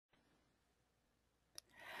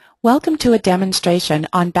Welcome to a demonstration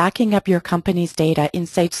on backing up your company's data in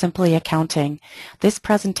Sage Simply Accounting. This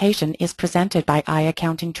presentation is presented by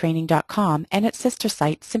iaccountingtraining.com and its sister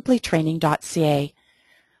site simplytraining.ca.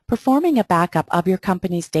 Performing a backup of your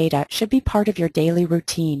company's data should be part of your daily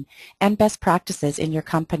routine and best practices in your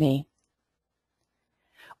company.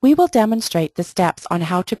 We will demonstrate the steps on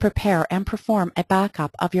how to prepare and perform a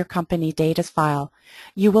backup of your company data file.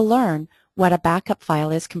 You will learn what a backup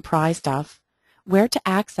file is comprised of, where to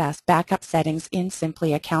access backup settings in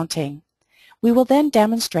Simply Accounting. We will then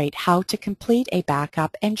demonstrate how to complete a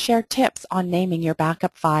backup and share tips on naming your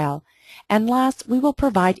backup file. And last, we will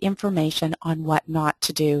provide information on what not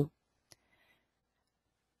to do.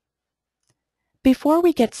 Before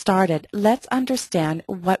we get started, let's understand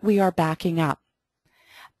what we are backing up.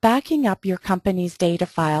 Backing up your company's data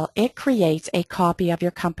file, it creates a copy of your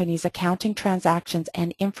company's accounting transactions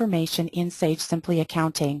and information in Sage Simply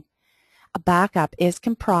Accounting. A backup is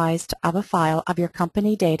comprised of a file of your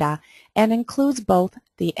company data and includes both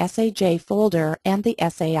the SAJ folder and the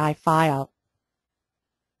SAI file.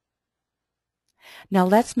 Now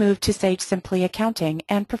let's move to Sage Simply Accounting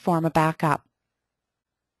and perform a backup.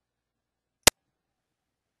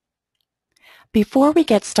 Before we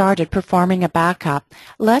get started performing a backup,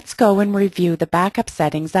 let's go and review the backup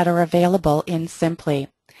settings that are available in Simply.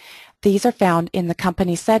 These are found in the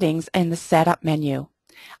company settings in the Setup menu.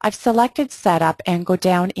 I've selected Setup and go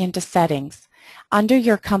down into Settings. Under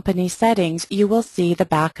your company settings, you will see the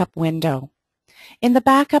backup window. In the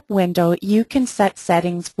backup window, you can set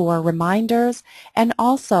settings for reminders and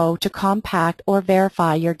also to compact or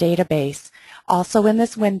verify your database. Also in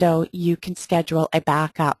this window, you can schedule a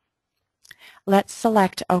backup. Let's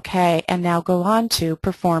select OK and now go on to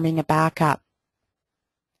performing a backup.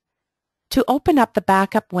 To open up the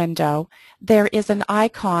backup window, there is an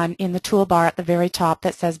icon in the toolbar at the very top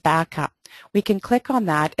that says Backup. We can click on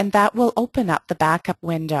that and that will open up the backup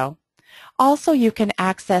window. Also, you can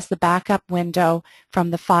access the backup window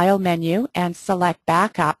from the File menu and select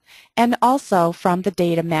Backup, and also from the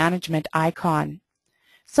Data Management icon.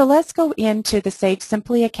 So let's go into the Sage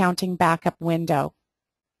Simply Accounting backup window.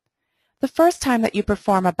 The first time that you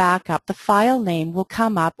perform a backup, the file name will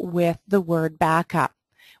come up with the word backup.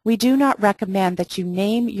 We do not recommend that you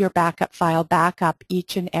name your backup file backup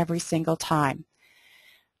each and every single time.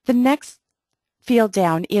 The next field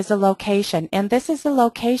down is a location, and this is the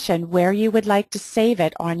location where you would like to save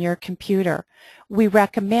it on your computer. We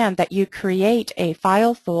recommend that you create a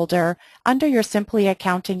file folder under your Simply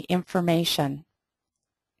Accounting information.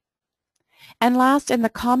 And last, in the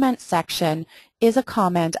comment section is a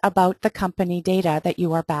comment about the company data that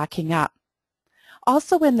you are backing up.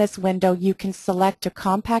 Also in this window, you can select to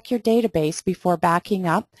compact your database before backing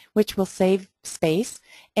up, which will save space,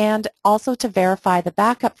 and also to verify the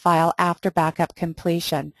backup file after backup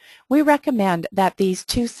completion. We recommend that these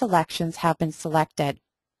two selections have been selected.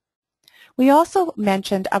 We also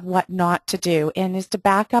mentioned of what not to do, and is to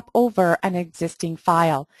back up over an existing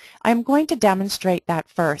file. I'm going to demonstrate that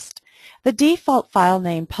first. The default file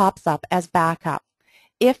name pops up as backup.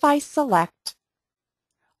 If I select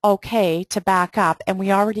OK to back up, and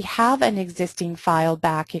we already have an existing file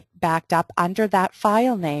backed up under that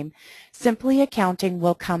file name, Simply Accounting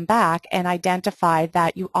will come back and identify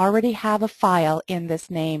that you already have a file in this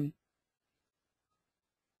name.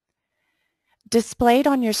 Displayed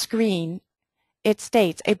on your screen, it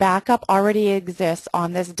states a backup already exists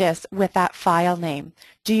on this disk with that file name.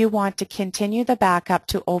 Do you want to continue the backup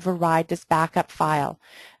to override this backup file?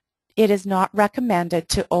 It is not recommended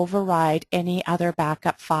to override any other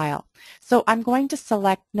backup file. So I'm going to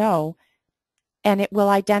select No, and it will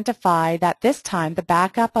identify that this time the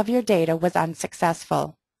backup of your data was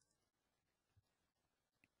unsuccessful.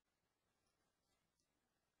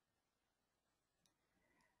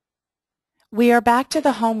 We are back to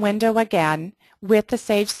the home window again with the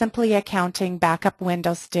Sage Simply Accounting backup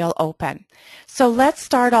window still open. So let's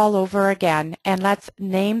start all over again and let's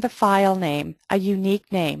name the file name, a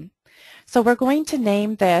unique name. So we're going to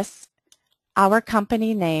name this our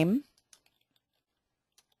company name,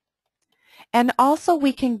 and also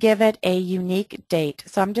we can give it a unique date.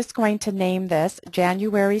 So I'm just going to name this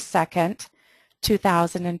January 2nd,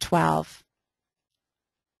 2012.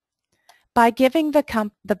 By giving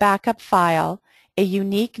the backup file a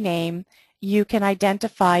unique name, you can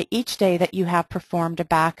identify each day that you have performed a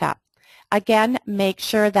backup. Again, make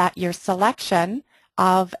sure that your selection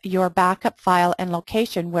of your backup file and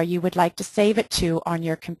location where you would like to save it to on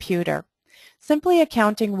your computer. Simply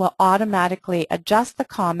Accounting will automatically adjust the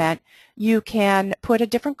comment. You can put a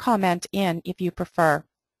different comment in if you prefer.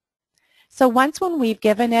 So once when we've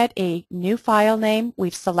given it a new file name,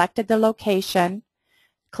 we've selected the location,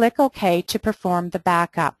 Click OK to perform the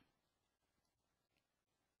backup.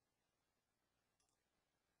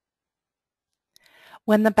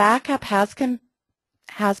 When the backup has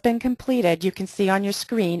been completed, you can see on your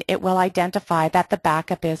screen it will identify that the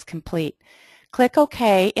backup is complete. Click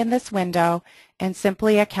OK in this window and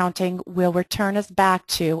Simply Accounting will return us back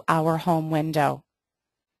to our home window.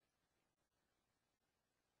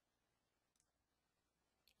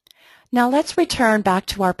 Now let's return back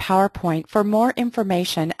to our PowerPoint for more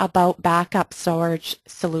information about backup storage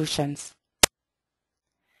solutions.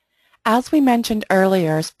 As we mentioned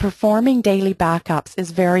earlier, performing daily backups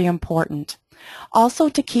is very important. Also,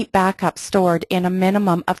 to keep backups stored in a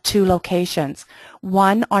minimum of 2 locations,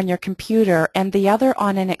 one on your computer and the other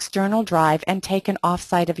on an external drive and taken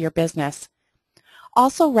off-site of your business.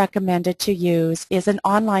 Also recommended to use is an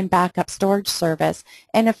online backup storage service,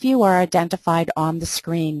 and a few are identified on the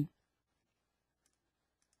screen.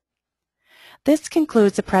 This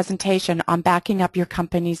concludes the presentation on backing up your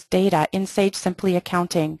company's data in Sage Simply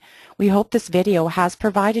Accounting. We hope this video has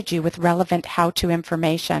provided you with relevant how-to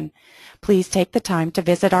information. Please take the time to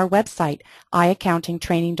visit our website,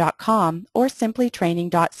 iaccountingtraining.com or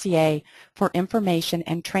simplytraining.ca for information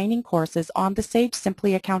and training courses on the Sage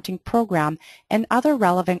Simply Accounting program and other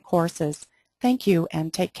relevant courses. Thank you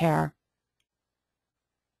and take care.